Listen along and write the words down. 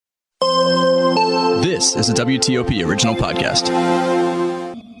This is a WTOP original podcast.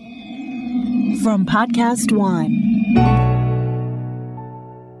 From Podcast One.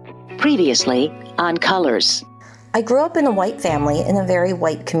 Previously on Colors. I grew up in a white family in a very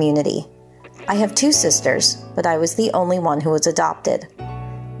white community. I have two sisters, but I was the only one who was adopted.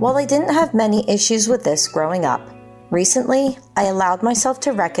 While I didn't have many issues with this growing up, recently I allowed myself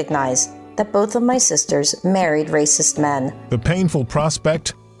to recognize that both of my sisters married racist men. The painful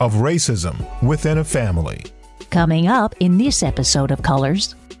prospect of racism within a family. Coming up in this episode of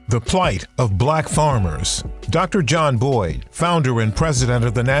Colors. The plight of black farmers. Dr. John Boyd, founder and president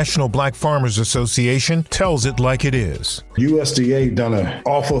of the National Black Farmers Association, tells it like it is. USDA done an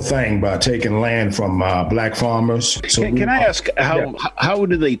awful thing by taking land from black farmers. So can I ask, how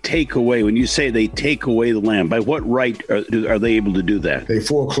do they take away, when you say they take away the land, by what right are they able to do that? They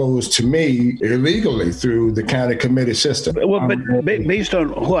foreclosed to me illegally through the county committee system. Well, but based on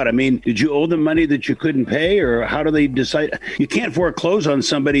what? I mean, did you owe them money that you couldn't pay, or how do they decide? You can't foreclose on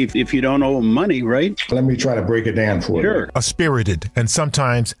somebody if you don't owe them money, right? Let me try to break it down for you. A spirited and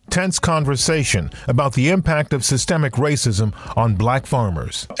sometimes tense conversation about the impact of systemic racism on black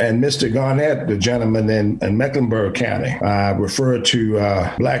farmers. And Mr. Garnett, the gentleman in Mecklenburg County, referred to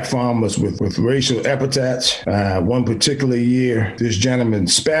black farmers with racial epithets. One particular year, this gentleman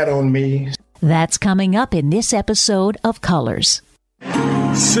spat on me. That's coming up in this episode of Colors.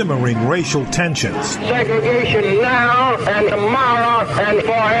 Simmering racial tensions. Segregation now and tomorrow and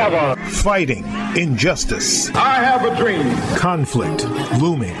forever. Fighting injustice. I have a dream. Conflict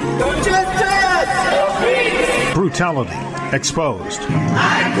looming. Brutality exposed.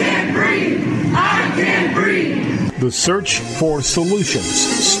 I can't breathe. I can't breathe. The search for solutions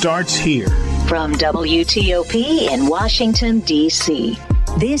starts here. From WTOP in Washington, D.C.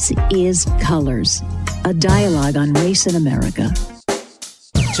 This is Colors, a dialogue on race in America.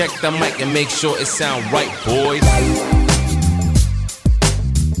 Check the mic and make sure it sound right, boys.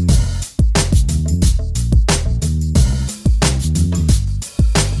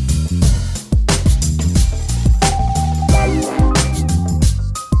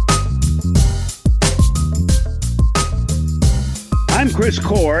 I'm Chris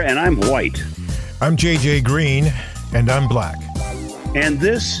Core, and I'm white. I'm JJ Green, and I'm black. And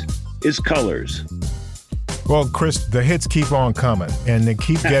this is Colors. Well, Chris, the hits keep on coming, and they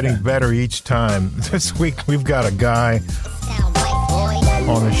keep getting better each time. This week, we've got a guy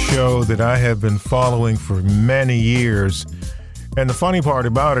on the show that I have been following for many years. And the funny part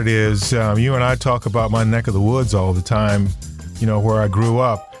about it is, you and I talk about my neck of the woods all the time, you know, where I grew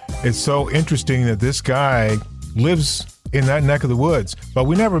up. It's so interesting that this guy lives in that neck of the woods, but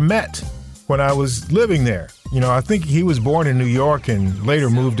we never met when I was living there. You know, I think he was born in New York and later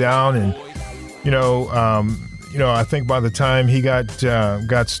moved down, and I think by the time he got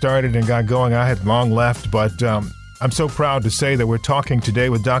started and got going, I had long left. But I'm so proud to say that we're talking today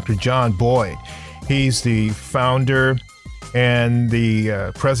with Dr. John Boyd. He's the founder and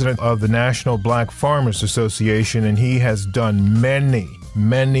the president of the National Black Farmers Association, and he has done many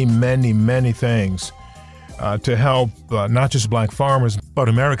things to help not just black farmers, but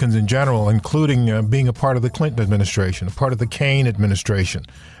Americans in general, including being a part of the Clinton administration, a part of the Kaine administration,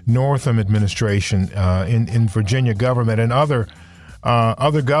 Northam administration in Virginia government, and other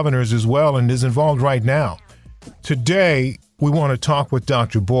governors as well, and is involved right now. Today, we want to talk with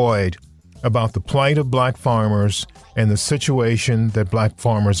Dr. Boyd about the plight of black farmers and the situation that black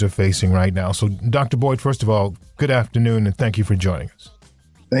farmers are facing right now. So, Dr. Boyd, first of all, good afternoon, and thank you for joining us.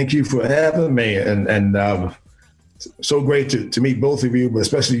 Thank you for having me, and so great to meet both of you, but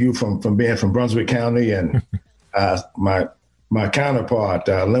especially you from being from Brunswick County, and my counterpart,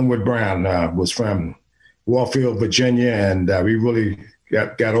 Linwood Brown, was from Warfield, Virginia, and we really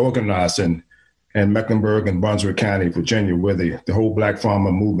got organized in Mecklenburg and Brunswick County, Virginia, where the whole black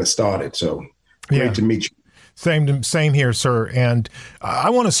farmer movement started. So great to meet you. Same here, sir. And I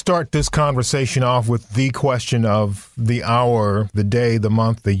want to start this conversation off with the question of the hour, the day, the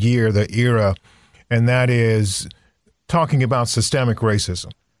month, the year, the era, and that is talking about systemic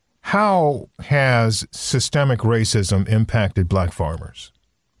racism. How has systemic racism impacted black farmers?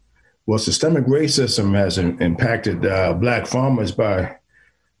 Well, systemic racism has impacted black farmers by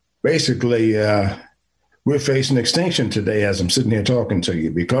basically we're facing extinction today as I'm sitting here talking to you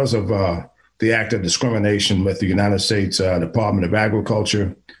because of the act of discrimination with the United States Department of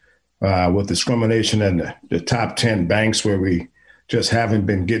Agriculture, with discrimination in the top 10 banks where we just haven't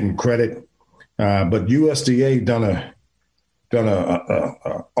been getting credit. But USDA done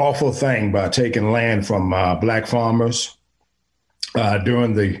a awful thing by taking land from black farmers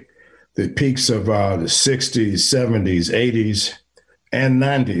during the peaks of the 60s, 70s, 80s, and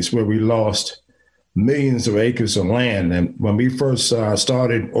 90s, where we lost millions of acres of land. And when we first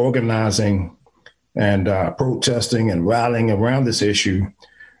started organizing and protesting and rallying around this issue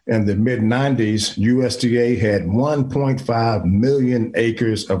in the mid-90s, USDA had 1.5 million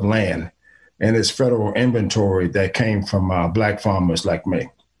acres of land in its federal inventory that came from Black farmers like me.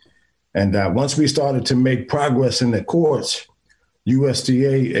 And once we started to make progress in the courts,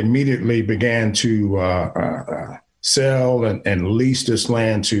 USDA immediately began to sell and lease this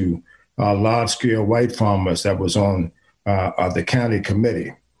land to large-scale white farmers that was on the county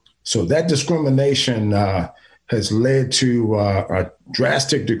committee. So that discrimination has led to a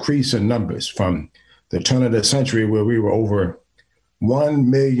drastic decrease in numbers from the turn of the century, where we were over 1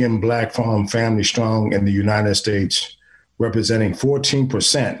 million Black farm families strong in the United States, representing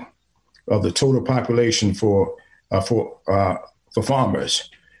 14% of the total population for farmers.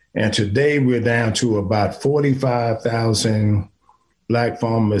 And today we're down to about 45,000 Black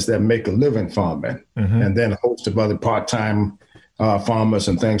farmers that make a living farming, and then a host of other part-time farmers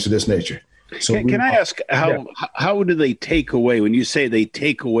and things of this nature. So can I ask, how do they take away, when you say they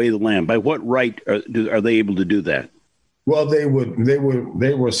take away the land, by what right are they able to do that? Well, they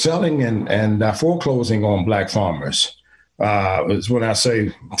were selling and foreclosing on Black farmers. It's when I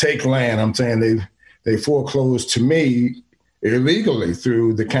say take land, I'm saying they foreclosed to me illegally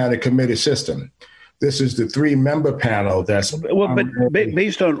through the county committee system. This is the 3-member panel that's... Well, but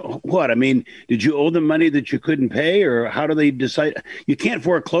based on what? I mean, did you owe them money that you couldn't pay, or how do they decide? You can't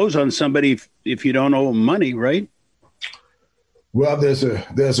foreclose on somebody if you don't owe them money, right? Well, there's been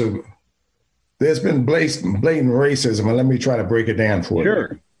blatant racism, and let me try to break it down for you.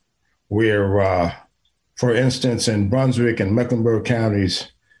 Sure. Where, for instance, in Brunswick and Mecklenburg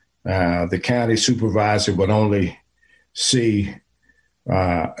counties, the county supervisor would only see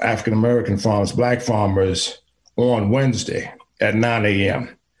African-American farmers, Black farmers, on Wednesday at 9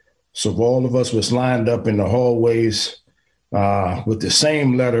 a.m. So if all of us was lined up in the hallways with the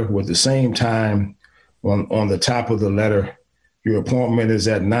same letter, with the same time on the top of the letter, your appointment is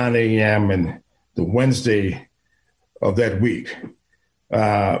at 9 a.m. and the Wednesday of that week.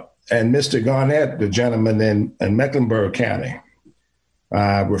 And Mr. Garnett, the gentleman in Mecklenburg County,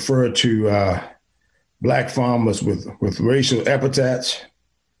 referred to Black farmers with racial epithets.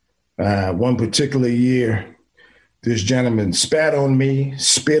 One particular year, this gentleman spat on me,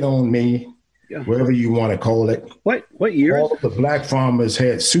 spit on me, whatever you want to call it. What year? All of the Black farmers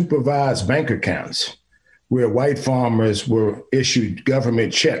had supervised bank accounts where white farmers were issued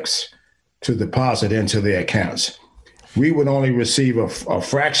government checks to deposit into their accounts. We would only receive a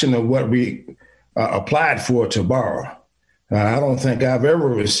fraction of what we applied for to borrow. I don't think I've ever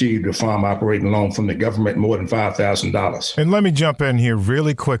received a farm operating loan from the government more than $5,000. And let me jump in here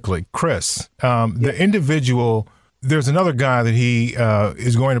really quickly. Chris, the individual, there's another guy that he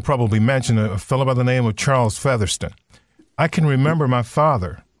is going to probably mention, a fellow by the name of Charles Featherston. I can remember my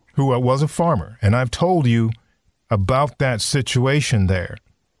father, who was a farmer, and I've told you about that situation there.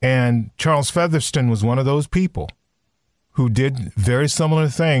 And Charles Featherston was one of those people who did very similar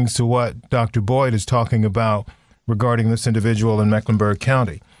things to what Dr. Boyd is talking about regarding this individual in Mecklenburg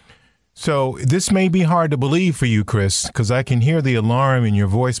County. So this may be hard to believe for you, Chris, because I can hear the alarm in your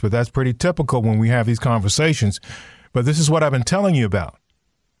voice, but that's pretty typical when we have these conversations. But this is what I've been telling you about.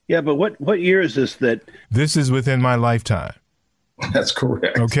 Yeah, but what year is this that... This is within my lifetime. That's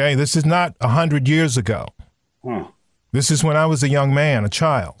correct. Okay, this is not 100 years ago. Huh. This is when I was a young man, a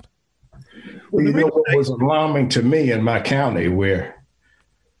child. Well, you know what was alarming to me in my county, where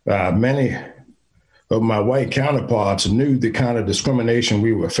many of my white counterparts knew the kind of discrimination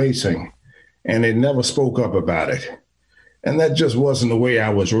we were facing, and they never spoke up about it. And that just wasn't the way I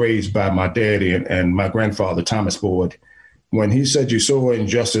was raised by my daddy and my grandfather, Thomas Boyd. When he said you saw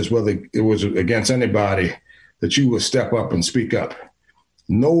injustice, whether it was against anybody, that you would step up and speak up.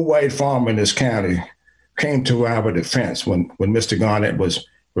 No white farmer in this county came to our defense when Mr. Garnett was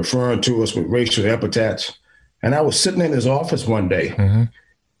referring to us with racial epithets. And I was sitting in his office one day,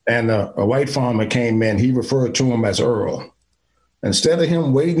 and a white farmer came in. He referred to him as Earl. Instead of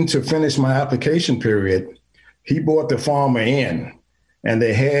him waiting to finish my application period, he brought the farmer in, and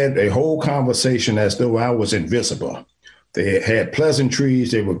they had a whole conversation as though I was invisible. They had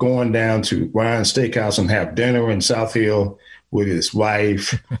pleasantries. They were going down to Ryan's Steakhouse and have dinner in South Hill with his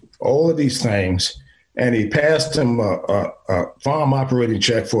wife, all of these things. And he passed him a farm operating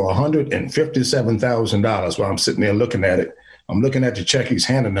check for $157,000 while I'm sitting there looking at it. I'm looking at the check he's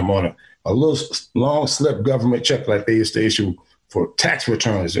handing them on a little long slip government check like they used to issue for tax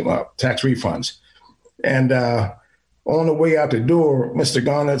returns, tax refunds. And on the way out the door, Mr.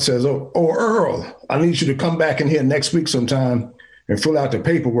 Garnett says, oh, Earl, I need you to come back in here next week sometime. and fill out the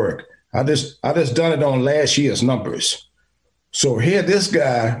paperwork. I just done it on last year's numbers. So here, this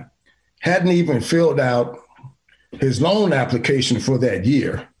guy hadn't even filled out his loan application for that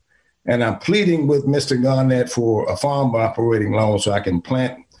year. And I'm pleading with Mr. Garnett for a farm operating loan so I can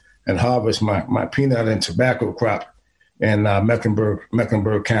plant and harvest my peanut and tobacco crop in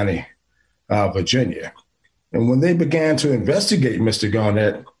Mecklenburg County, Virginia. And when they began to investigate Mr.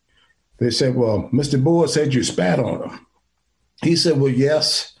 Garnett, they said, well, Mr. Board said you spat on him. He said, well,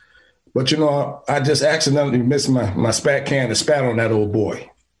 yes. But, I just accidentally missed my spat can and spat on that old boy.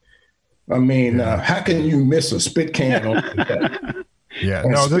 I mean, how can you miss a spit can on that? Yeah,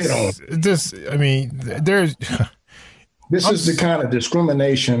 no, there's. This is the kind of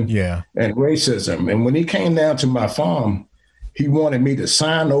discrimination and racism. And when he came down to my farm, he wanted me to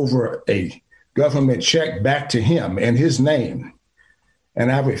sign over a government check back to him in his name. And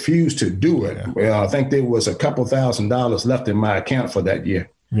I refused to do it. Yeah. Well, I think there was a couple $1,000s left in my account for that year.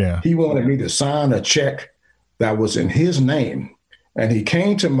 Yeah. He wanted me to sign a check that was in his name. And he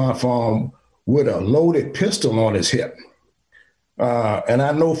came to my farm with a loaded pistol on his hip. And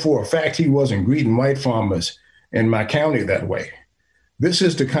I know for a fact he wasn't greeting white farmers in my county that way. This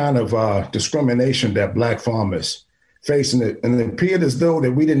is the kind of discrimination that black farmers face. And it appeared as though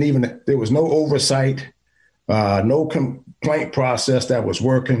that there was no oversight, no complaint process that was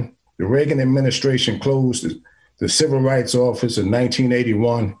working. The Reagan administration closed the Civil Rights Office in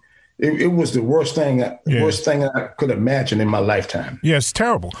 1981. It was the worst thing I could imagine in my lifetime. Yeah, it's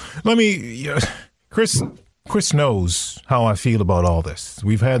terrible. Chris knows how I feel about all this.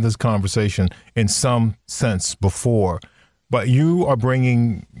 We've had this conversation in some sense before, but you're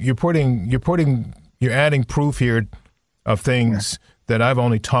adding proof here of things that I've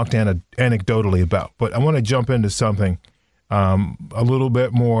only talked anecdotally about. But I want to jump into something a little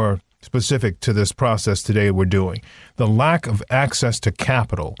bit more specific to this process today we're doing. The lack of access to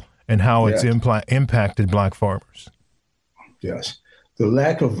capital and how it's impacted black farmers. Yes. The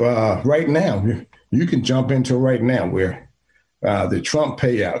lack of right now, you can jump into right now where the Trump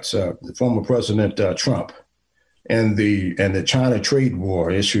payouts, the former President Trump and the China trade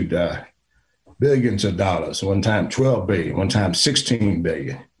war issued billions of dollars, one time 12 billion, one time 16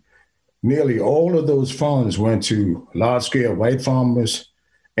 billion. Nearly all of those funds went to large-scale white farmers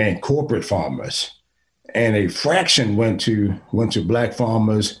and corporate farmers, and a fraction went to black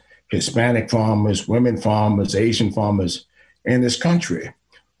farmers, Hispanic farmers, women farmers, Asian farmers in this country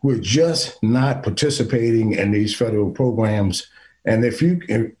who are just not participating in these federal programs. And if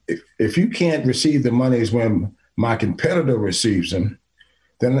you can't receive the monies when my competitor receives them,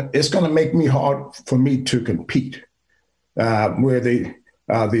 then it's going to make me hard for me to compete. Where the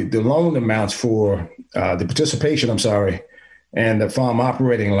loan amounts for the participation, and the farm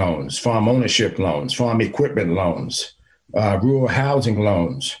operating loans, farm ownership loans, farm equipment loans, rural housing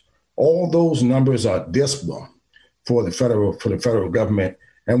loans, all those numbers are dismal for the federal government.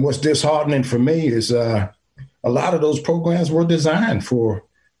 And what's disheartening for me is a lot of those programs were designed for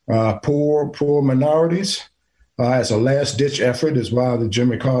poor minorities as a last-ditch effort, is why the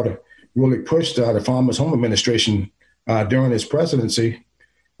Jimmy Carter really pushed the Farmers Home Administration during his presidency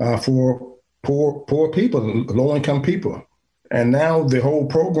for poor people, low-income people. And now the whole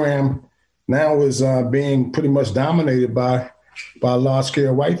program now is being pretty much dominated by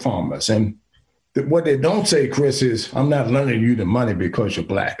large-scale white farmers. And what they don't say, Chris, is I'm not lending you the money because you're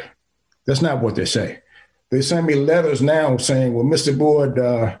black. That's not what they say. They send me letters now saying, well, Mr. Board,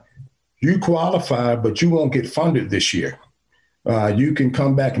 you qualify, but you won't get funded this year. You can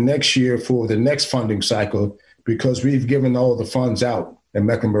come back next year for the next funding cycle because we've given all the funds out in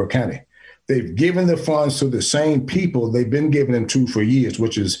Mecklenburg County. They've given the funds to the same people they've been giving them to for years,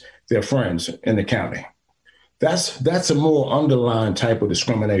 which is their friends in the county. That's a more underlying type of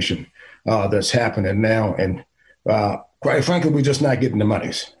discrimination that's happening now. And quite frankly, we're just not getting the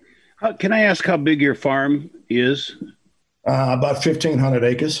monies. Can I ask how big your farm is? About 1,500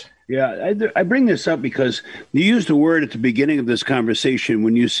 acres. Yeah, I bring this up because you used a word at the beginning of this conversation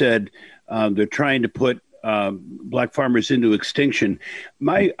when you said they're trying to put black farmers into extinction.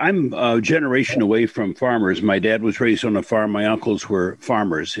 I'm a generation away from farmers. My dad was raised on a farm. My uncles were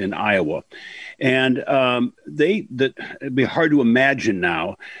farmers in Iowa. And it'd be hard to imagine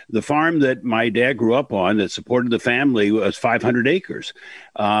now. The farm that my dad grew up on that supported the family was 500 acres.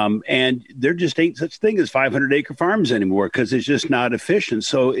 And there just ain't such thing as 500-acre farms anymore because it's just not efficient.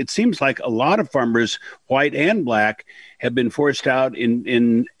 So it seems like a lot of farmers, white and black, have been forced out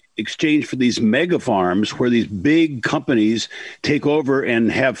in exchange for these mega farms where these big companies take over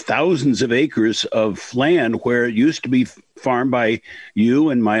and have thousands of acres of land where it used to be farmed by you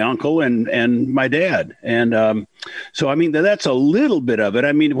and my uncle and my dad. And so, I mean, that's a little bit of it.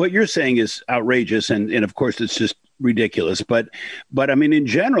 I mean, what you're saying is outrageous. And of course, it's just ridiculous. But I mean, in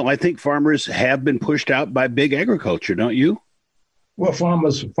general, I think farmers have been pushed out by big agriculture, don't you? Well,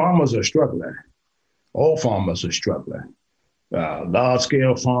 farmers are struggling. All farmers are struggling.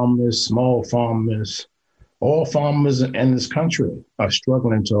 Large-scale farmers, small farmers, all farmers in this country are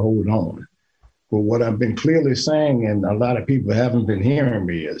struggling to hold on. But what I've been clearly saying, and a lot of people haven't been hearing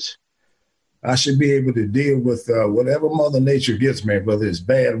me, is I should be able to deal with whatever Mother Nature gives me, whether it's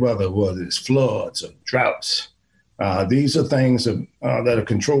bad weather, whether it's floods or droughts. These are things that are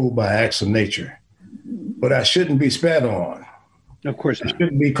controlled by acts of nature. But I shouldn't be spat on. Of course not. It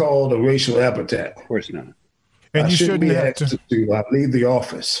shouldn't be called a racial epithet. Of course not. And you shouldn't be have asked to leave the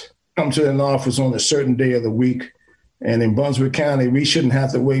office, come to an office on a certain day of the week. And in Brunswick County, we shouldn't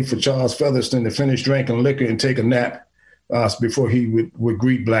have to wait for Charles Featherston to finish drinking liquor and take a nap before he would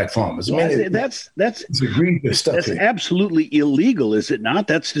greet black farmers. I mean, that's egregious stuff. That's absolutely illegal, is it not?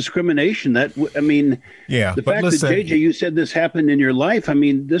 That's discrimination. The fact that JJ, you said this happened in your life. I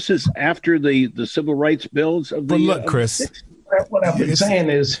mean, this is after the civil rights bills of the. But look, Chris, what I've been saying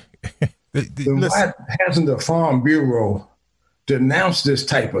is, why hasn't the Farm Bureau denounced this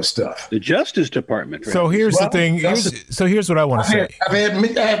type of stuff? The Justice Department. Right? So here's the thing. Here's what I want to say.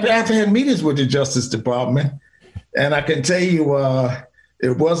 I've had meetings with the Justice Department, and I can tell you,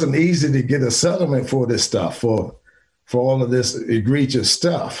 it wasn't easy to get a settlement for this stuff, for all of this egregious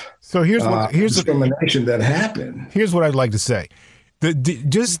stuff. So here's discrimination that happened. Here's what I'd like to say: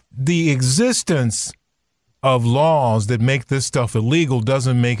 just the existence of laws that make this stuff illegal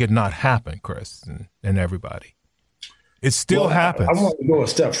doesn't make it not happen, Chris, and everybody. It still happens. I want to go a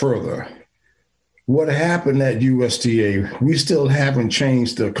step further. What happened at USDA, we still haven't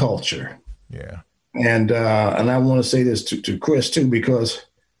changed the culture. Yeah. And I want to say this to Chris, too, because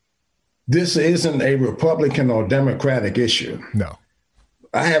this isn't a Republican or Democratic issue. No.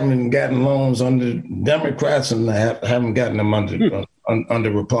 I haven't gotten loans under Democrats, and I haven't gotten them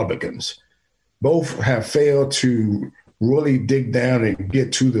under Republicans. Both have failed to really dig down and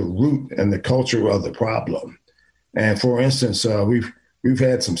get to the root and the culture of the problem. And for instance, we've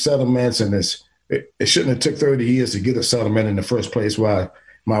had some settlements, and it shouldn't have took 30 years to get a settlement in the first place, while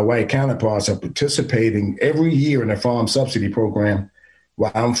my white counterparts are participating every year in the farm subsidy program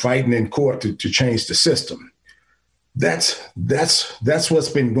while I'm fighting in court to change the system. That's what's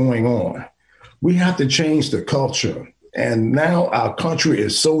been going on. We have to change the culture. And now our country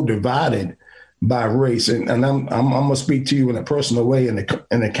is so divided by race. And I'm going to speak to you in a personal way in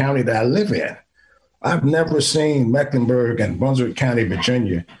the county that I live in. I've never seen Mecklenburg and Brunswick County,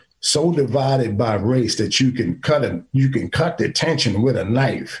 Virginia, so divided by race that you can cut the tension with a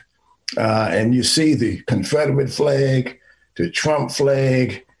knife. And you see the Confederate flag, the Trump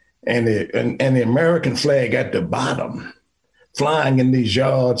flag, and the American flag at the bottom, flying in these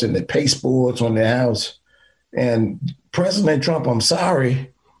yards and the pasteboards on the house. And President Trump, I'm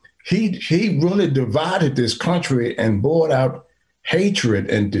sorry, he really divided this country and brought out hatred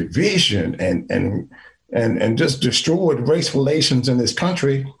and division and just destroyed race relations in this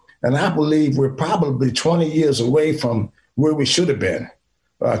country. And I believe we're probably 20 years away from where we should have been,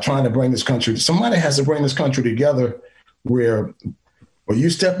 trying to bring this country. Somebody has to bring this country together where you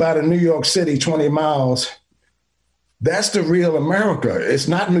step out of New York City 20 miles, that's the real America. It's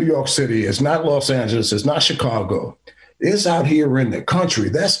not New York City. It's not Los Angeles. It's not Chicago. It's out here in the country.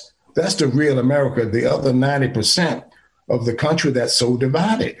 That's the real America, the other 90% of the country that's so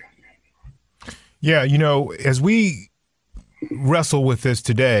divided. Yeah, as we wrestle with this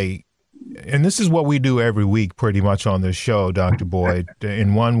today, and this is what we do every week pretty much on this show, Dr. Boyd,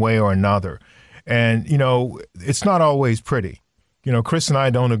 in one way or another. And, it's not always pretty. Chris and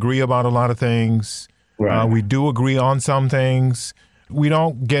I don't agree about a lot of things. Right. We do agree on some things. We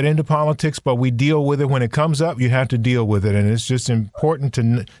don't get into politics, but we deal with it. When it comes up, you have to deal with it. And it's just important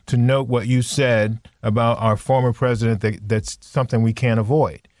to note what you said about our former president. That's something we can't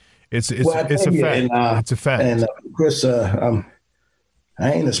avoid. It's a fact. It's a fact. And Chris, I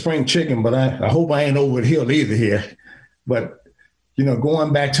ain't a spring chicken, but I hope I ain't over the hill either here. But,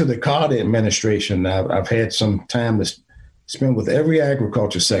 going back to the Carter administration, I've had some time to spend with every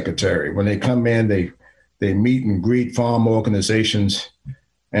agriculture secretary. When they come in, they meet and greet farm organizations,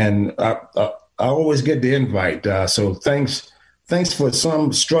 and I always get the invite. So thanks for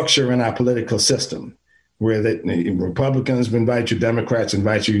some structure in our political system, where the Republicans invite you, Democrats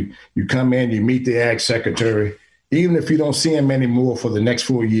invite you. You come in, you meet the ag secretary, even if you don't see him anymore for the next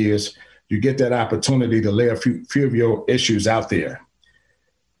 4 years, you get that opportunity to lay a few of your issues out there.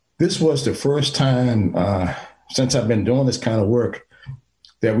 This was the first time since I've been doing this kind of work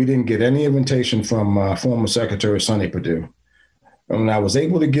that we didn't get any invitation from former Secretary Sonny Perdue. And I was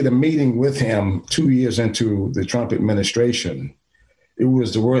able to get a meeting with him 2 years into the Trump administration. It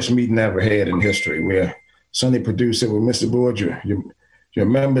was the worst meeting I ever had in history, where Sonny Perdue said, well, Mr. Boyd, your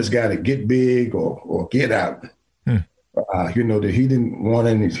members got to get big or get out. That he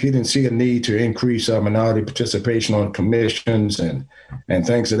didn't see a need to increase minority participation on commissions and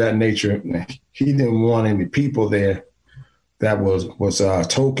things of that nature. He didn't want any people there that was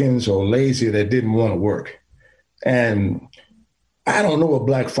tokens or lazy that didn't want to work. And I don't know a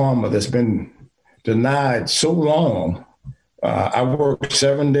Black farmer that's been denied so long. I work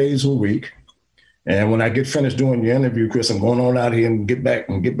 7 days a week. And when I get finished doing your interview, Chris, I'm going on out here and get back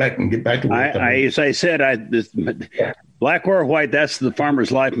to work. As I said, black or white, that's the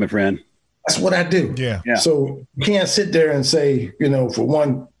farmer's life, my friend. That's what I do. Yeah. So you can't sit there and say, for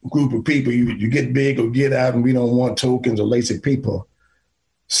one group of people, you get big or get out and we don't want tokens or lazy people.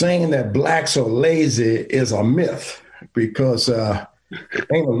 Saying that blacks are lazy is a myth because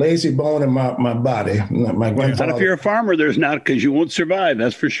ain't a lazy bone in my body. My grandfather, not if you're a farmer, there's not, because you won't survive.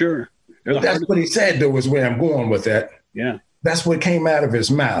 That's for sure. That's what he said, though, is where I'm going with that. Yeah. That's what came out of his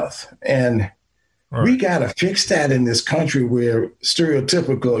mouth. And we got to fix that in this country where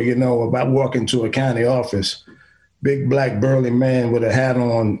stereotypical, about walking to a county office, big black burly man with a hat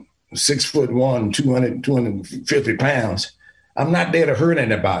on, 6'1", 250 pounds. I'm not there to hurt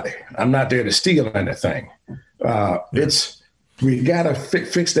anybody. I'm not there to steal anything. We got to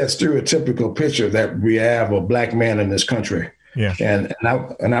fix that stereotypical picture that we have of black man in this country. Yeah. And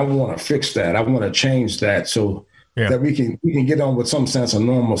I want to fix that. I want to change that so that we can get on with some sense of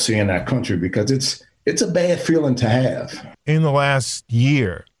normalcy in our country, because it's a bad feeling to have. In the last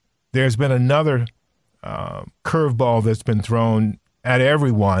year, there's been another curveball that's been thrown at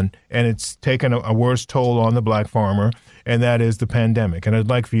everyone, and it's taken a worse toll on the Black farmer, and that is the pandemic. And I'd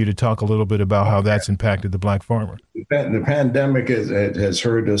like for you to talk a little bit about how that's impacted the Black farmer. The pandemic has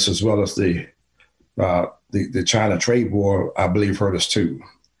hurt us, as well as the China trade war, I believe, hurt us too.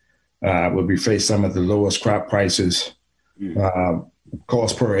 We faced some of the lowest crop prices,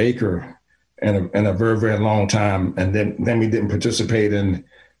 cost per acre in a very, very long time. And then we didn't participate in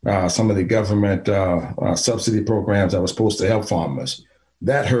some of the government subsidy programs that were supposed to help farmers.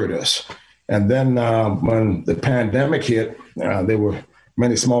 That hurt us. And then when the pandemic hit, there were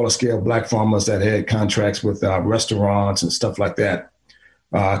many smaller scale Black farmers that had contracts with restaurants and stuff like that,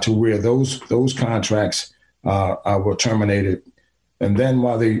 to where those contracts were terminated. And then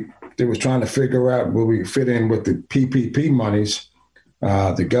while they was trying to figure out where we fit in with the PPP monies,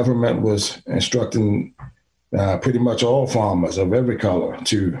 the government was instructing pretty much all farmers of every color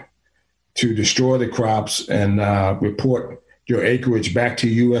to destroy the crops and report your acreage back to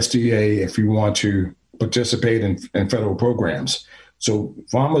USDA if you want to participate in federal programs. So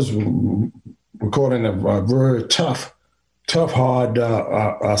farmers were caught in a very tough, hard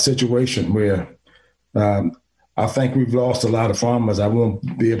situation where I think we've lost a lot of farmers. I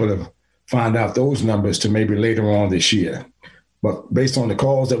won't be able to find out those numbers to maybe later on this year. But based on the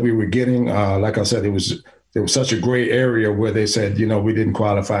calls that we were getting, like I said, there was such a gray area where they said, we didn't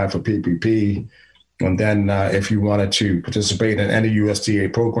qualify for PPP. And then if you wanted to participate in any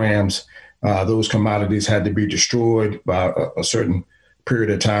USDA programs, those commodities had to be destroyed by a certain period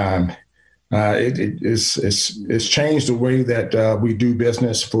of time. It's changed the way that we do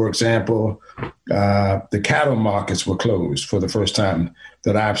business. For example, the cattle markets were closed for the first time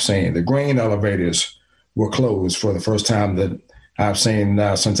that I've seen. The grain elevators were closed for the first time that I've seen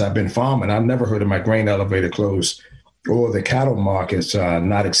since I've been farming. I've never heard of my grain elevator closed, or the cattle markets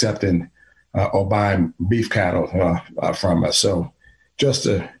not accepting or buying beef cattle from us. So just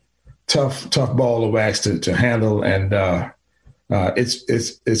a tough ball of wax to handle. And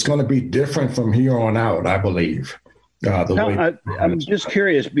it's going to be different from here on out, I believe. I'm just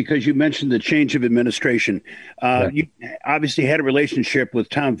curious, because you mentioned the change of administration. You obviously had a relationship with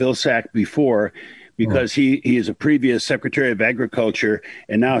Tom Vilsack before, because he is a previous Secretary of Agriculture,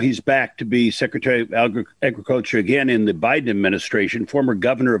 and now he's back to be Secretary of Agriculture again in the Biden administration, former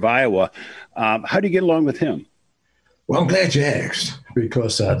governor of Iowa. How do you get along with him? Well, I'm glad you asked,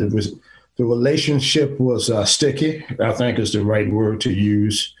 because the relationship was sticky, I think is the right word to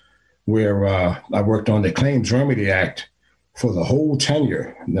use, where I worked on the Claims Remedy Act for the whole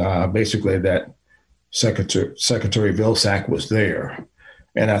tenure, basically, that Secretary Vilsack was there.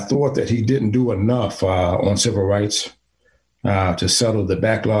 And I thought that he didn't do enough on civil rights to settle the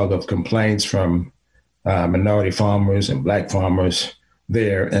backlog of complaints from minority farmers and black farmers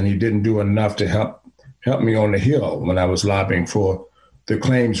there, and he didn't do enough to help me on the Hill when I was lobbying for the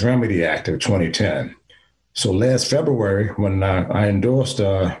Claims Remedy Act of 2010. So last February, when I endorsed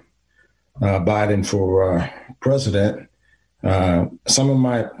Biden for president, some of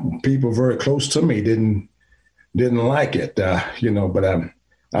my people very close to me didn't like it, but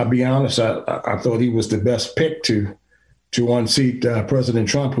I'll be honest, I thought he was the best pick to unseat President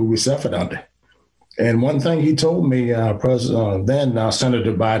Trump, who we suffered under. And one thing he told me, Senator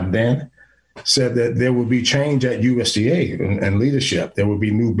Biden then, said that there would be change at USDA and leadership. There would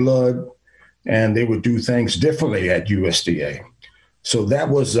be new blood, and they would do things differently at USDA. So that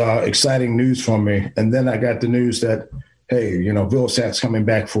was exciting news for me. And then I got the news that, hey, Vilsack's coming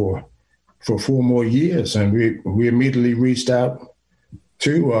back for 4 more years. And we immediately reached out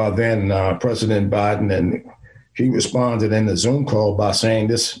to then President Biden, and he responded in the Zoom call by saying,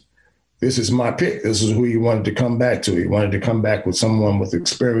 this is my pick. This is who he wanted to come back to. He wanted to come back with someone with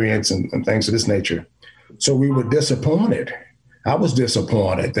experience and things of this nature. So we were disappointed. I was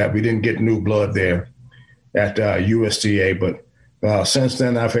disappointed that we didn't get new blood there at USDA. But since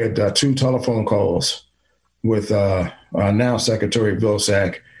then, I've had 2 telephone calls with now Secretary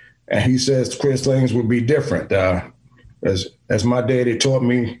Vilsack, and he says, Chris, things will be different. As my daddy taught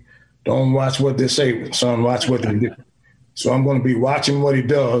me, don't watch what they say, son, watch what they do. So I'm going to be watching what he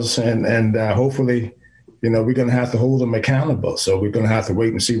does, and hopefully, we're going to have to hold him accountable. So we're going to have to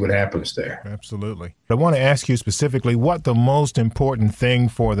wait and see what happens there. Absolutely. I want to ask you specifically what the most important thing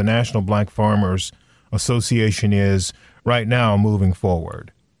for the National Black Farmers Association is right now moving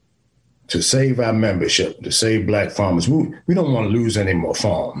forward. To save our membership, to save black farmers. We don't want to lose any more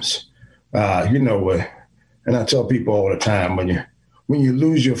farms. And I tell people all the time, when you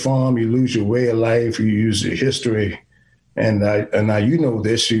lose your farm, you lose your way of life, you lose your history. And now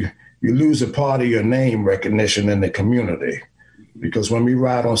this, you lose a part of your name recognition in the community. Because when we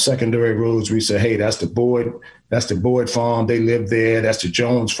ride on secondary roads, we say, hey, that's the Boyd farm, they live there. That's the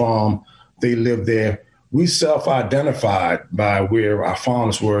Jones farm, they live there. We self-identified by where our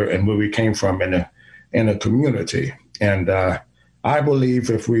farms were and where we came from in a community. And I believe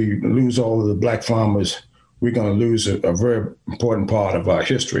if we lose all of the black farmers, we're going to lose a very important part of our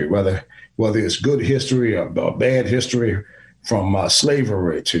history, whether it's good history or bad history, from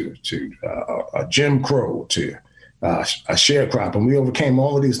slavery to Jim Crow to a sharecropper. And we overcame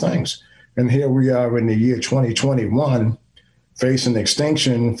all of these things. And here we are in the year 2021 facing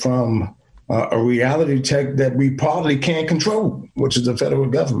extinction from a reality tech that we partly can't control, which is the federal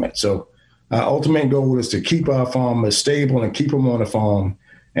government. So our ultimate goal is to keep our farmers stable and keep them on the farm.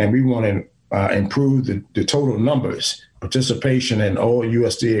 And we want to improve the total numbers, participation in all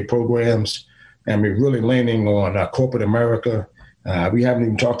USDA programs. And we're really leaning on corporate America. We haven't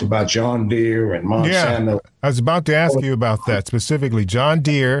even talked about John Deere and Monsanto. Yeah, I was about to ask you about that, specifically John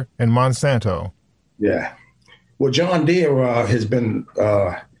Deere and Monsanto. Yeah. Well, John Deere has been,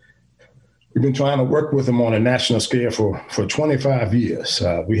 we've been trying to work with them on a national scale for 25 years.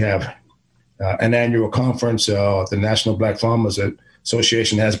 We have an annual conference the National Black Farmers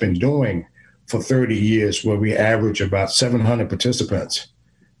Association has been doing for 30 years, where we average about 700 participants.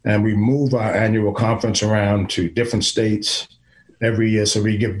 And we move our annual conference around to different states every year. So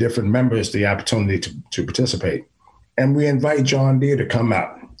we give different members the opportunity to participate. And we invite John Deere to come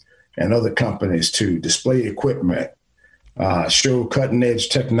out and other companies to display equipment, show cutting edge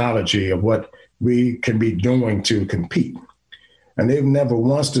technology of what we can be doing to compete. And they've never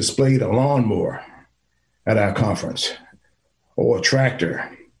once displayed a lawnmower at our conference or a tractor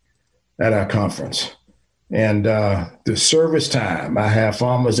at our conference. And the service time, I have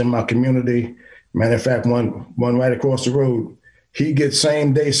farmers in my community. Matter of fact, one right across the road, he gets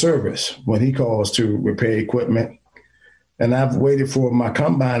same day service when he calls to repair equipment. And I've waited for my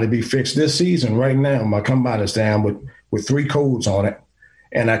combine to be fixed this season. Right now, my combine is down with 3 codes on it.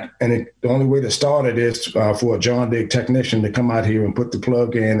 And the only way to start it is for a John Deere technician to come out here and put the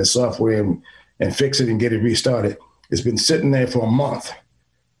plug in the software and fix it and get it restarted. It's been sitting there for a month.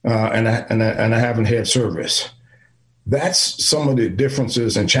 And I haven't had service. That's some of the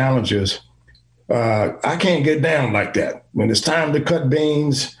differences and challenges. I can't get down like that. When it's time to cut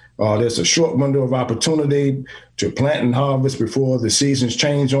beans, there's a short window of opportunity to plant and harvest before the seasons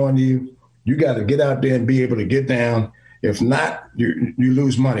change on you. You got to get out there and be able to get down. If not, you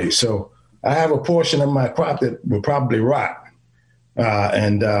lose money. So I have a portion of my crop that will probably rot.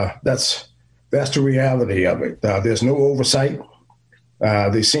 And that's the reality of it. There's no oversight.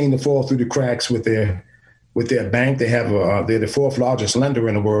 They seem to fall through the cracks with their bank. They have they're the 4th largest lender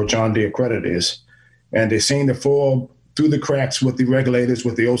in the world, John Deere Credit is, and they seem to fall through the cracks with the regulators,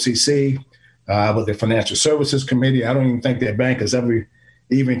 with the OCC. with the Financial Services Committee. I don't even think their bank has ever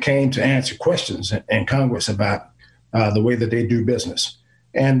even came to answer questions in Congress about the way that they do business.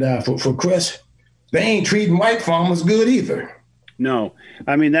 And for Chris, they ain't treating white farmers good either. No,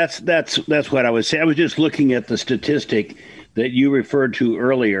 I mean, that's what I was saying. I was just looking at the statistic that you referred to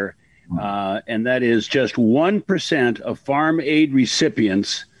earlier, and that is just 1% of farm aid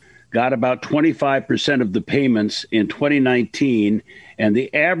recipients got about 25% of the payments in 2019, and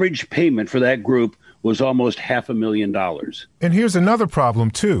the average payment for that group was almost $500,000. And here's another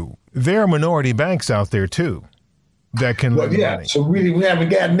problem, too. There are minority banks out there, too, that can lend money. So really, we haven't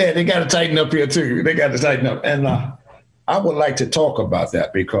gotten that. They got to tighten up here, too. They got to tighten up. And I would like to talk about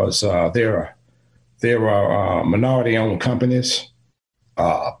that because there are minority-owned companies,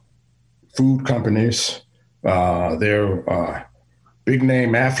 food companies. There are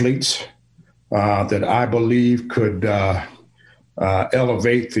big-name athletes that I believe could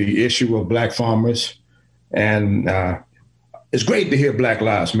elevate the issue of black farmers. And it's great to hear Black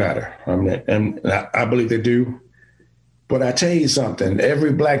Lives Matter. I mean, and I believe they do. But I tell you something,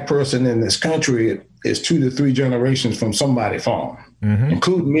 every black person in this country is 2 to 3 generations from somebody's farm,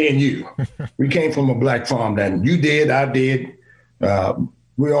 including me and you. We came from a black farm. Then you did, I did.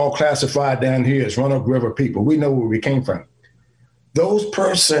 We're all classified down here as Roanoke River people. We know where we came from. Those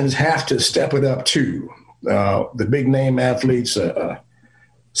persons have to step it up too. The big name athletes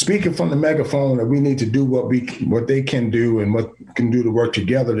speaking from the megaphone that we need to do what they can do and what can do to work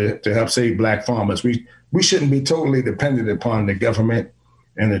together to help save black farmers. We shouldn't be totally dependent upon the government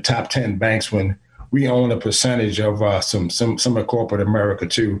and the top 10 banks when we own a percentage of some of corporate America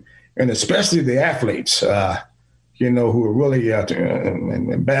too, and especially the athletes, who are really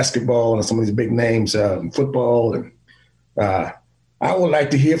in basketball and some of these big names in football. And I would like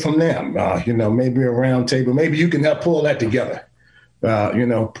to hear from them, maybe a round table. Maybe you can help pull that together,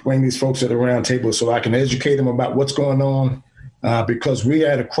 bring these folks at the round table so I can educate them about what's going on because we're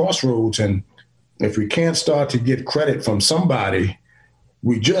at a crossroads. And if we can't start to get credit from somebody,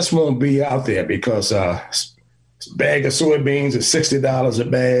 we just won't be out there because a bag of soybeans is $60 a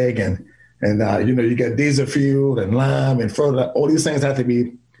bag. And you got diesel fuel and lime and fertilizer. All these things have to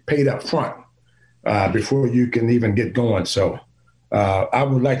be paid up front before you can even get going. So I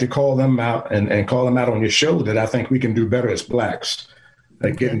would like to call them out and call them out on your show that I think we can do better as blacks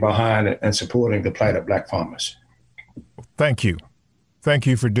at getting behind and supporting the plight of black farmers. Thank you. Thank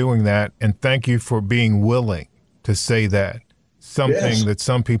you for doing that. And thank you for being willing to say that, something that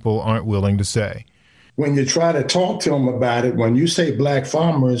some people aren't willing to say. When you try to talk to them about it, when you say black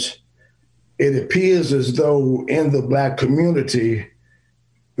farmers, it appears as though in the black community,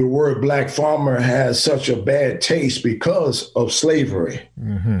 the word black farmer has such a bad taste because of slavery,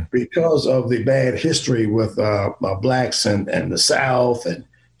 because of the bad history with blacks and the South and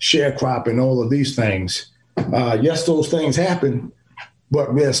sharecropping, all of these things. Yes, those things happen,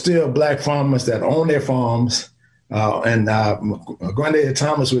 but there's still black farmers that own their farms. And Granddaddy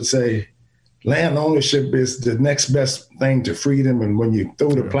Thomas would say, land ownership is the next best thing to freedom. And when you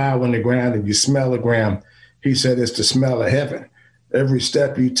throw the plow in the ground and you smell the ground, he said it's the smell of heaven. Every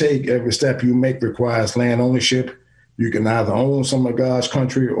step you take, every step you make requires land ownership. You can either own some of God's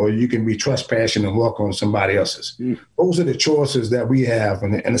country or you can be trespassing and walk on somebody else's. Those are the choices that we have.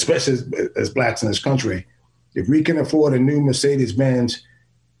 And especially as blacks in this country, if we can afford a new Mercedes-Benz,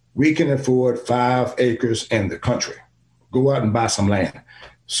 we can afford 5 acres in the country. Go out and buy some land.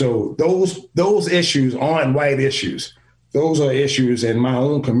 So those issues aren't white issues. Those are issues in my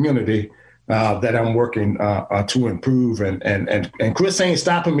own community that I'm working to improve. And Chris ain't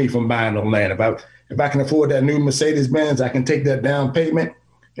stopping me from buying no land. If I can afford that new Mercedes-Benz, I can take that down payment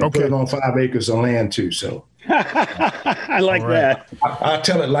and put it on 5 acres of land too. So I like that. I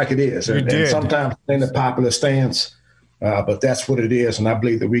tell it like it is. And sometimes in the popular stance, but that's what it is. And I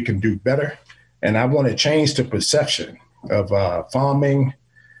believe that we can do better. And I want to change the perception of farming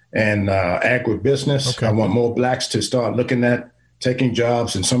and agribusiness. Okay. I want more blacks to start looking at taking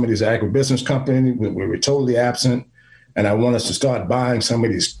jobs in some of these agribusiness companies where we're totally absent. And I want us to start buying some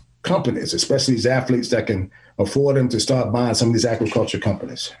of these companies, especially these athletes that can afford them to start buying some of these agriculture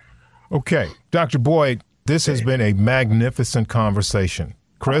companies. Okay. Dr. Boyd, this has been a magnificent conversation.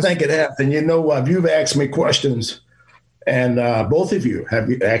 Chris? I think it has. And you've asked me questions, and both of you have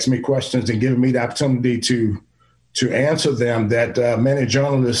asked me questions and given me the opportunity to answer them that many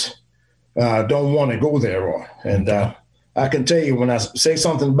journalists don't want to go there on. And I can tell you, when I say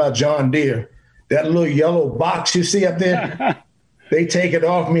something about John Deere, that little yellow box you see up there, they take it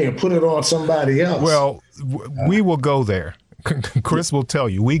off me and put it on somebody else. Well, we will go there. Chris will tell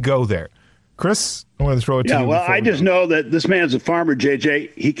you, we go there. Chris, I want to throw it to you. Yeah, well, I just know that this man's a farmer,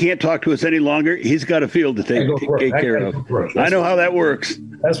 JJ. He can't talk to us any longer. He's got a field to take care of. I know how that works.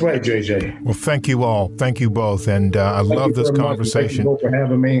 That's right, JJ. Well, thank you all. Thank you both. And I love this conversation. Thank you both for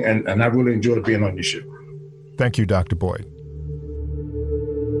having me, and I really enjoyed being on your show. Thank you, Dr. Boyd.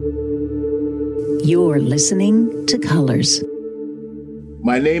 You're listening to Colors.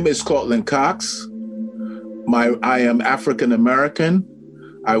 My name is Cortland Cox. I am African American.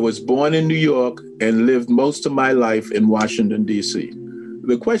 I was born in New York and lived most of my life in Washington, D.C.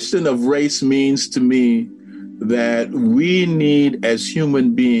 The question of race means to me that we need, as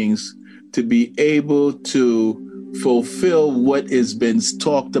human beings, to be able to fulfill what has been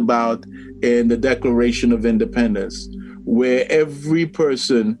talked about in the Declaration of Independence, where every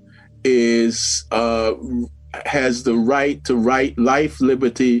person has the right to life,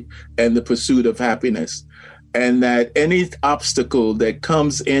 liberty, and the pursuit of happiness. And that any obstacle that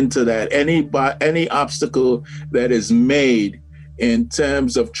comes into that, any obstacle that is made in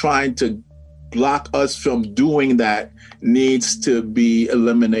terms of trying to block us from doing that needs to be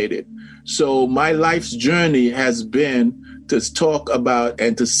eliminated. So my life's journey has been to talk about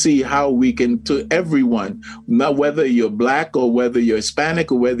and to see how we can, to everyone, not whether you're Black or whether you're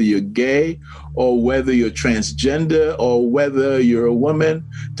Hispanic or whether you're gay or whether you're transgender or whether you're a woman,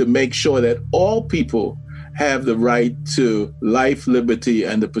 to make sure that all people have the right to life, liberty,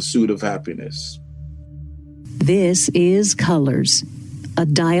 and the pursuit of happiness. This is Colors, a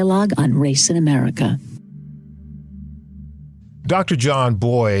dialogue on race in America. Dr. John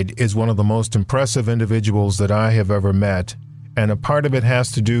Boyd is one of the most impressive individuals that I have ever met. And a part of it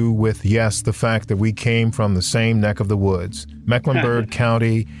has to do with, yes, the fact that we came from the same neck of the woods. Mecklenburg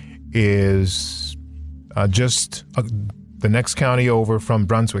County is just the next county over from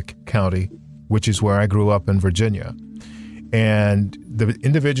Brunswick County, which is where I grew up in Virginia. And the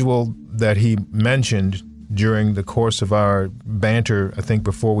individual that he mentioned during the course of our banter, I think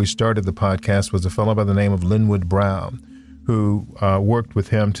before we started the podcast, was a fellow by the name of Linwood Brown, who worked with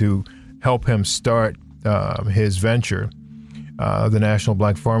him to help him start his venture. The National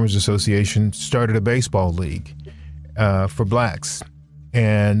Black Farmers Association started a baseball league for blacks.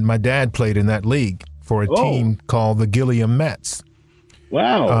 And my dad played in that league for a team called the Gilliam Mets.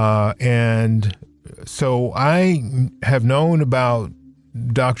 Wow. And so I have known about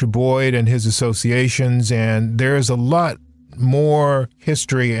Dr. Boyd and his associations, and there's a lot more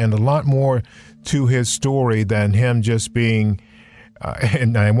history and a lot more to his story than him just being,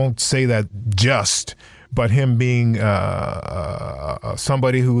 and I won't say that just, but him being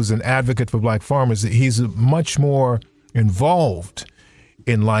somebody who's an advocate for black farmers. He's much more involved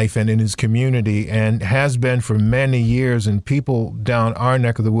in life and in his community, and has been for many years. And people down our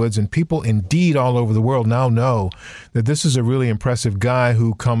neck of the woods, and people indeed all over the world, now know that this is a really impressive guy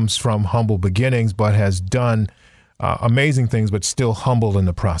who comes from humble beginnings, but has done amazing things, but still humble in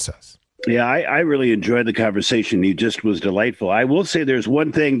the process. Yeah, I really enjoyed the conversation. He just was delightful. I will say there's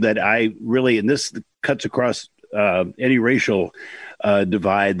one thing that I really, and this cuts across any racial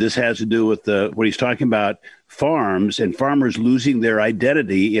divide. This has to do with what he's talking about, farms and farmers losing their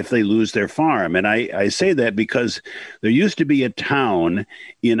identity if they lose their farm. And I say that because there used to be a town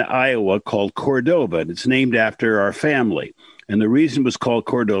in Iowa called Cordova, and it's named after our family. And the reason it was called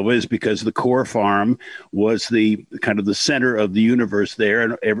Cordova is because the core farm was the kind of the center of the universe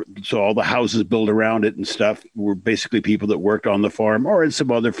there. And so all the houses built around it and stuff were basically people that worked on the farm or in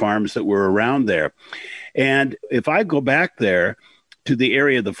some other farms that were around there. And if I go back there to the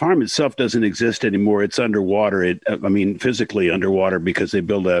area, the farm itself doesn't exist anymore. It's underwater. Physically underwater, because they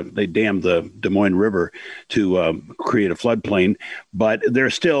dammed the Des Moines River to create a floodplain. But there are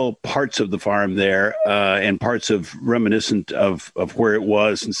still parts of the farm there and parts of reminiscent of where it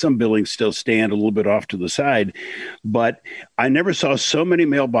was. And some buildings still stand a little bit off to the side. But I never saw so many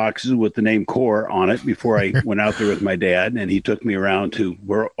mailboxes with the name Core on it before I went out there with my dad. And he took me around to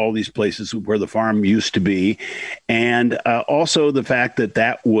where all these places where the farm used to be. And also the fact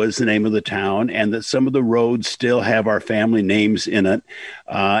that was the name of the town, and that some of the roads still have our family names in it.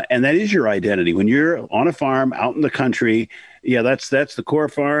 And that is your identity. When you're on a farm out in the country, yeah, that's the Core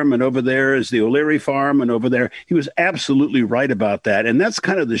farm, and over there is the O'Leary farm, and over there. He was absolutely right about that. And that's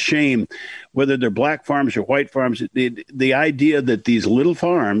kind of the shame, whether they're black farms or white farms, the idea that these little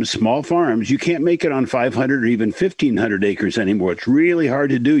farms, small farms, you can't make it on 500 or even 1,500 acres anymore. It's really hard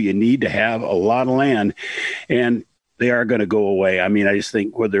to do. You need to have a lot of land. And they are going to go away. I mean, I just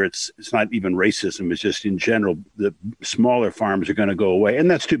think whether it's not even racism, it's just in general, the smaller farms are going to go away.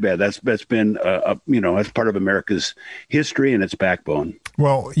 And that's too bad. That's been, that's part of America's history and its backbone.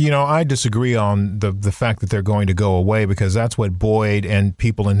 Well, I disagree on the fact that they're going to go away, because that's what Boyd and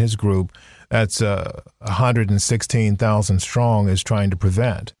people in his group, that's 116,000 strong, is trying to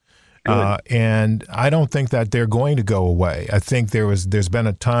prevent. And I don't think that they're going to go away. I think there's been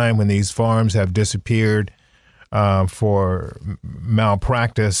a time when these farms have disappeared for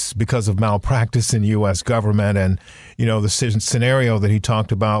malpractice, because of malpractice in U.S. government. And, the scenario that he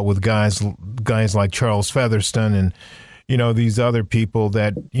talked about with guys like Charles Featherston and, these other people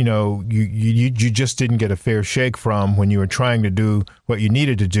that, you just didn't get a fair shake from when you were trying to do what you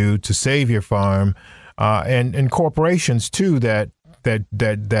needed to do to save your farm, and corporations too that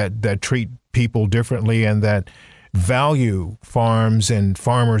treat people differently and that value farms and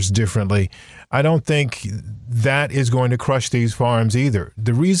farmers differently. I don't think that is going to crush these farms either.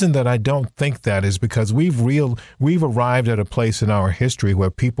 The reason that I don't think that is because we've arrived at a place in our history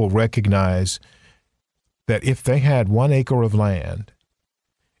where people recognize that if they had 1 acre of land,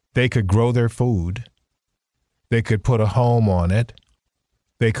 they could grow their food, they could put a home on it,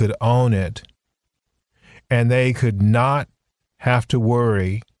 they could own it, and they could not have to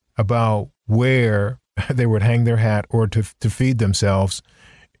worry about where they would hang their hat or to feed themselves.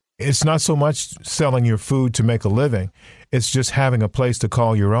 It's not so much selling your food to make a living. It's just having a place to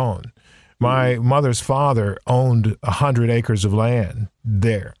call your own. My mother's father owned 100 acres of land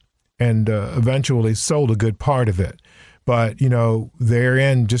there and eventually sold a good part of it. But,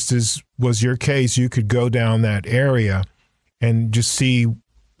 therein, just as was your case, you could go down that area and just see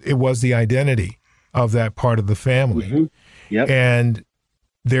it was the identity of that part of the family. Mm-hmm. Yep. And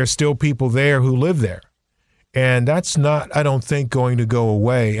there's still people there who live there. And that's not, I don't think, going to go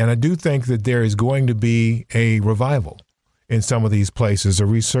away. And I do think that there is going to be a revival in some of these places, a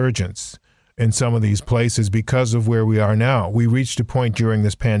resurgence in some of these places because of where we are now. We reached a point during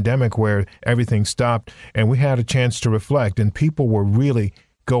this pandemic where everything stopped and we had a chance to reflect, and people were really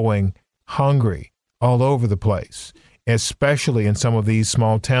going hungry all over the place, especially in some of these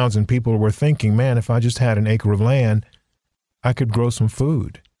small towns. And people were thinking, man, if I just had an acre of land, I could grow some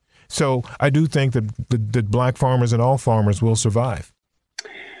food. So I do think that black farmers and all farmers will survive.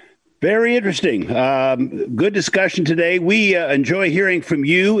 Very interesting. Good discussion today. We enjoy hearing from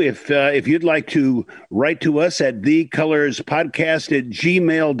you. If you'd like to write to us at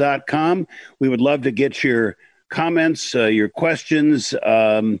thecolorspodcast@gmail.com, we would love to get your comments, your questions,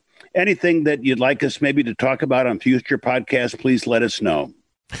 anything that you'd like us maybe to talk about on future podcasts. Please let us know.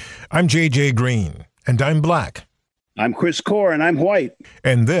 I'm J.J. Green, and I'm black. I'm Chris Core, and I'm white.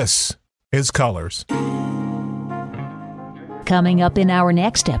 And this is Colors. Coming up in our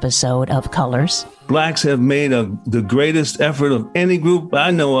next episode of Colors. Blacks have made the greatest effort of any group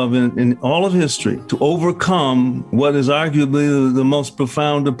I know of in all of history to overcome what is arguably the most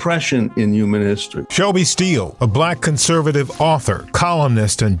profound depression in human history. Shelby Steele, a black conservative author,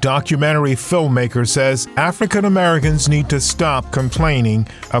 columnist, and documentary filmmaker, says African Americans need to stop complaining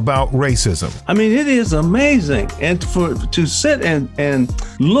about racism. I mean, it is amazing. And to sit and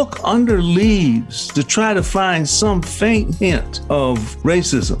look under leaves to try to find some faint hint of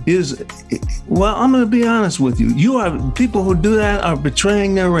racism is, well, I'm going to be honest with you. People who do that are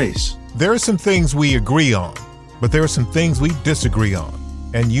betraying their race. There are some things we agree on, but there are some things we disagree on,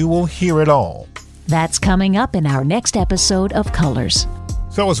 and you will hear it all. That's coming up in our next episode of Colors.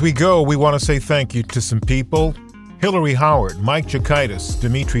 So as we go, we want to say thank you to some people. Hillary Howard, Mike Chakaitis,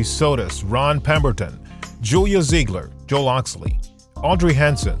 Dimitri Sotis, Ron Pemberton, Julia Ziegler, Joel Oxley, Audrey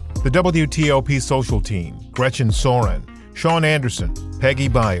Henson, the WTOP social team, Gretchen Soren, Sean Anderson, Peggy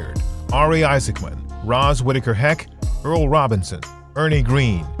Byard, Ari Isaacman, Roz Whitaker-Heck, Earl Robinson, Ernie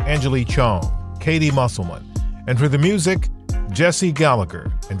Green, Angelique Chong, Katie Musselman, and for the music, Jesse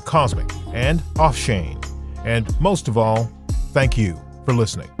Gallagher and Cosmic and Offshane. And most of all, thank you for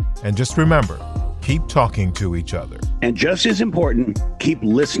listening. And just remember, keep talking to each other. And just as important, keep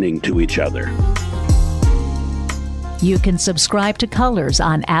listening to each other. You can subscribe to Colors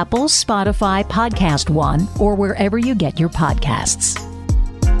on Apple, Spotify, Podcast One, or wherever you get your podcasts.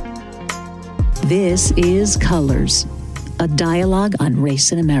 This is Colors, a dialogue on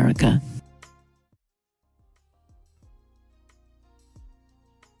race in America.